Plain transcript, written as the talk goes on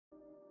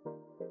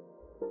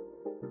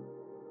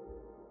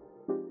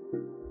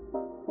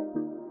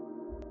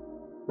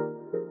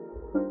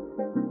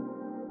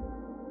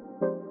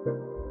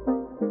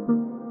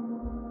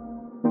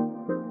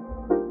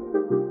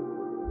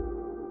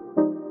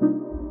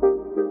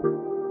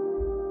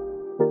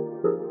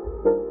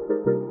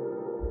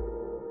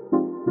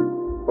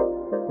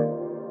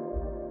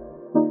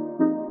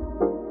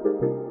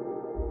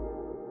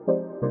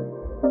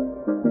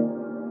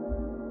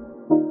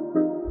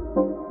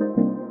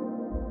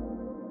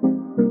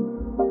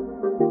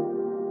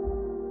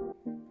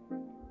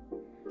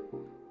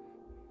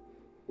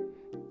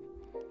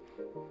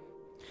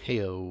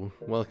Heyo,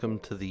 welcome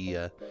to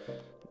the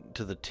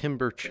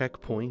timber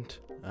checkpoint.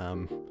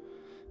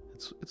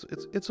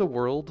 It's a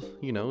world,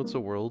 it's a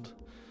world,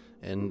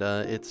 and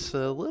it's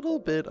a little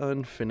bit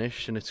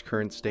unfinished in its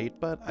current state.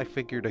 But I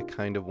figured I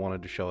kind of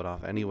wanted to show it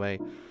off anyway,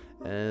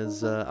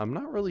 as I'm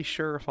not really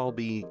sure if I'll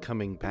be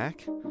coming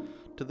back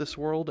to this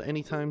world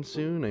anytime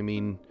soon. I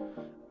mean,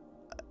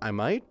 I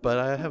might, but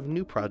I have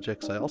new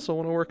projects I also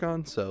want to work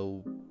on,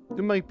 so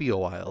it might be a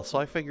while. So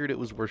I figured it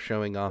was worth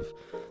showing off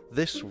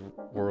this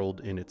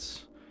world in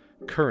its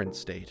current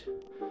state.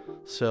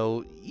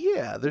 So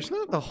yeah, there's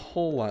not a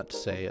whole lot to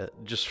say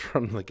just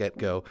from the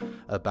get-go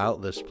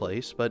about this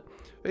place, but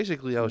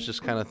basically I was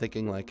just kind of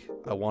thinking like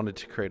I wanted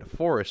to create a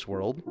forest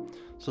world,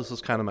 so this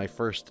was kind of my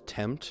first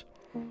attempt.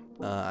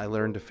 I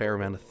learned a fair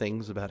amount of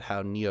things about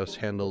how Neos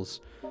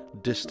handles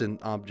distant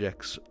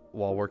objects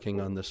while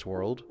working on this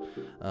world.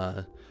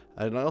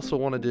 And I also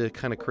wanted to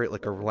kind of create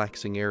like a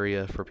relaxing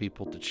area for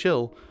people to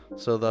chill,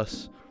 so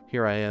thus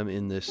here I am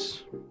in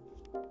this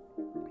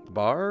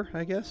bar,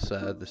 I guess,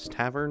 this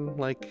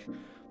tavern-like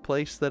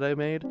place that I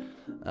made.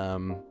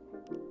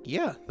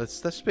 Yeah,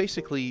 that's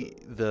basically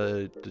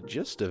the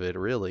gist of it,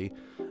 really.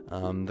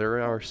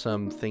 There are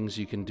some things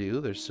you can do.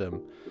 There's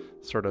some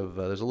sort of,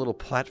 there's a little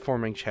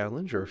platforming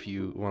challenge, or if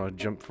you want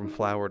to jump from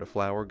flower to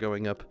flower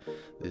going up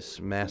this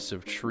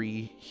massive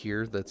tree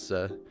here that's,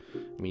 I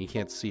mean, you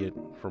can't see it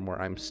from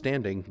where I'm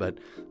standing, but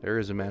there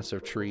is a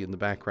massive tree in the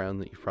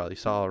background that you probably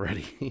saw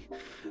already.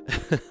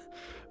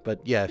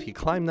 But yeah, if you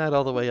climb that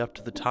all the way up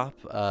to the top,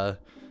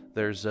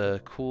 there's a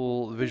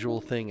cool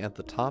visual thing at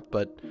the top,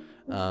 but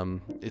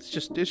it's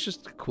just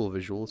a cool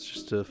visual. It's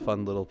just a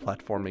fun little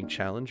platforming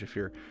challenge if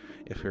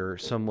you're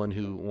someone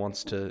who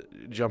wants to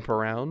jump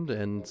around,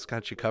 and it's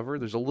got you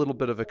covered. There's a little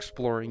bit of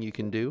exploring you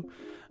can do.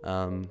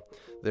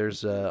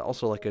 There's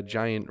also like a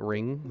giant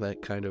ring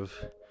that kind of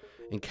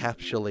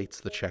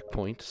encapsulates the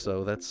checkpoint,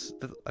 so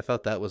I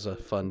thought that was a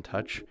fun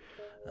touch.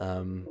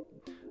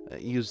 I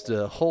used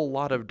a whole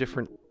lot of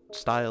different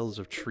styles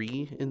of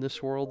tree in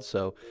this world,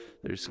 so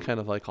there's kind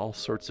of like all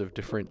sorts of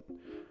different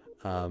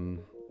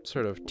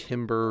sort of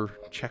timber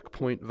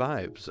checkpoint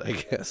vibes, I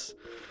guess.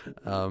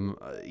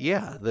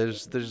 Yeah,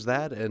 there's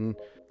that, and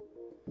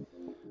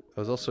I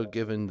was also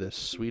given this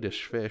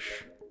Swedish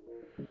fish.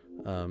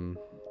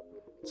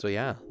 So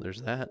yeah,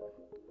 there's that.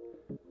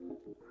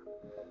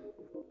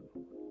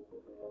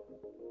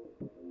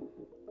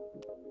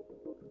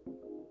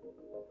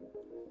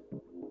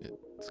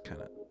 It's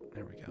kind of,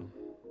 there we go.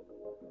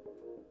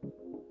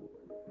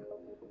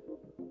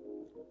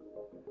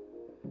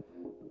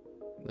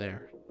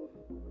 There.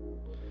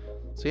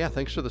 So yeah,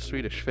 thanks for the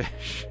Swedish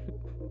fish.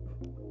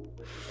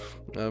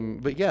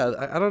 But yeah,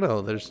 I don't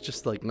know, there's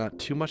just like not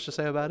too much to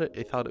say about it.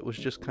 I thought it was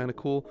just kind of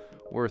cool,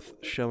 worth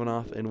showing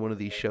off in one of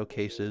these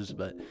showcases,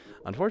 but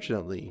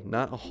unfortunately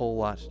not a whole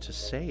lot to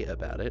say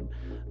about it,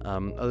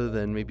 other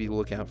than maybe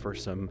look out for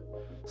some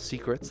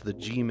secrets. The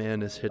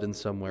G-Man is hidden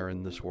somewhere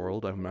in this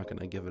world. I'm not going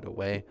to give it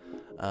away.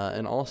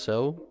 And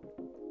also,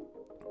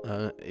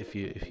 if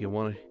you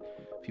want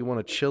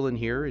to chill in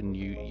here and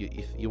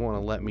you want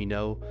to let me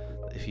know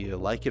if you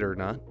like it or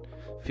not,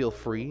 feel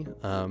free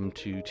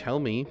to tell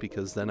me,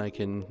 because then I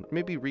can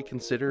maybe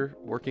reconsider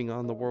working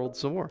on the world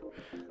some more.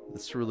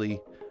 That's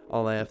really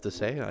all I have to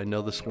say. I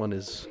know this one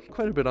is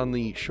quite a bit on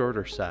the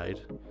shorter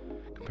side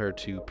compared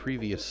to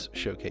previous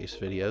showcase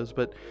videos,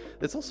 but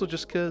it's also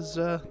just because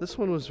this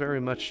one was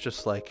very much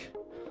just like,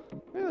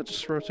 yeah,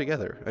 just throw it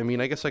together. I mean,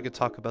 I guess I could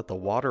talk about the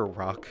water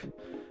rock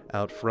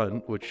out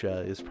front, which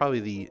is probably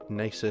the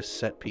nicest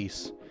set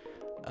piece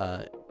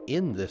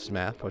in this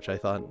map, which I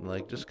thought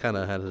like just kind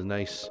of had a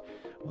nice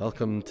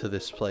welcome to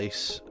this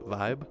place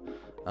vibe.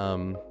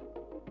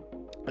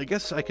 I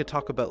guess I could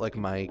talk about like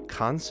my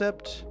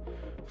concept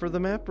for the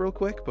map real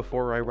quick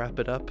before I wrap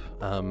it up,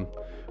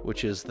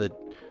 which is that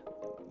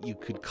you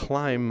could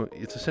climb.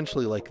 It's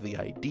essentially like the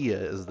idea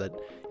is that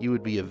you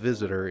would be a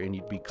visitor and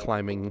you'd be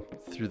climbing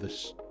through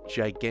this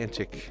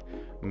gigantic,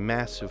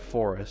 massive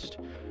forest,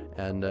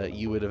 and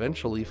you would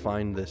eventually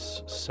find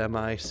this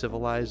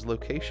semi-civilized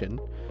location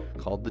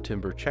called the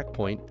Timber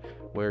Checkpoint,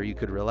 where you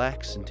could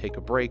relax and take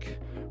a break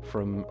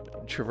from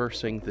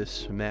traversing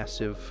this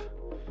massive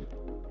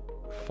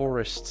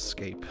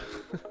forest-scape.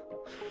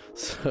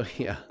 So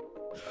yeah,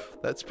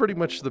 that's pretty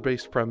much the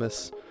base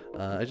premise.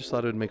 I just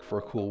thought it would make for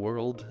a cool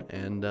world,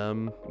 and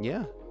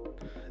yeah,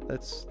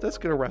 that's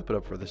gonna wrap it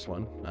up for this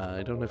one.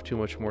 I don't have too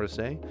much more to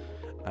say.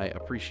 I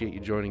appreciate you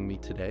joining me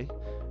today,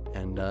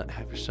 and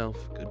have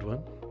yourself a good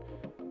one.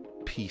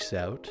 Peace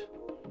out.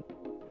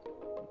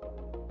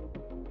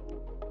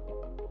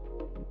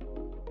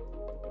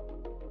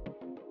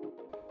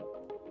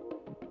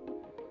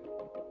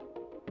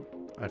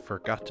 I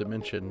forgot to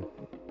mention,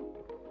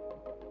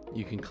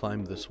 you can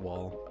climb this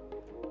wall.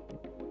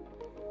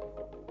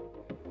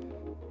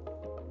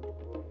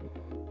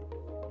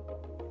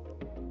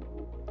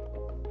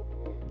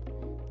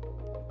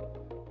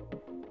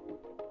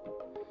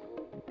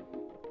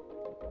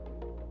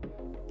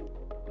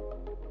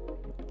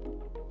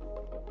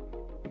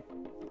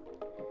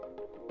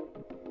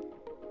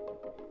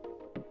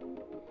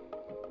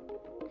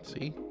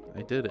 See?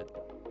 I did it.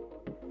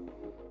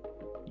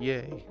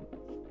 Yay.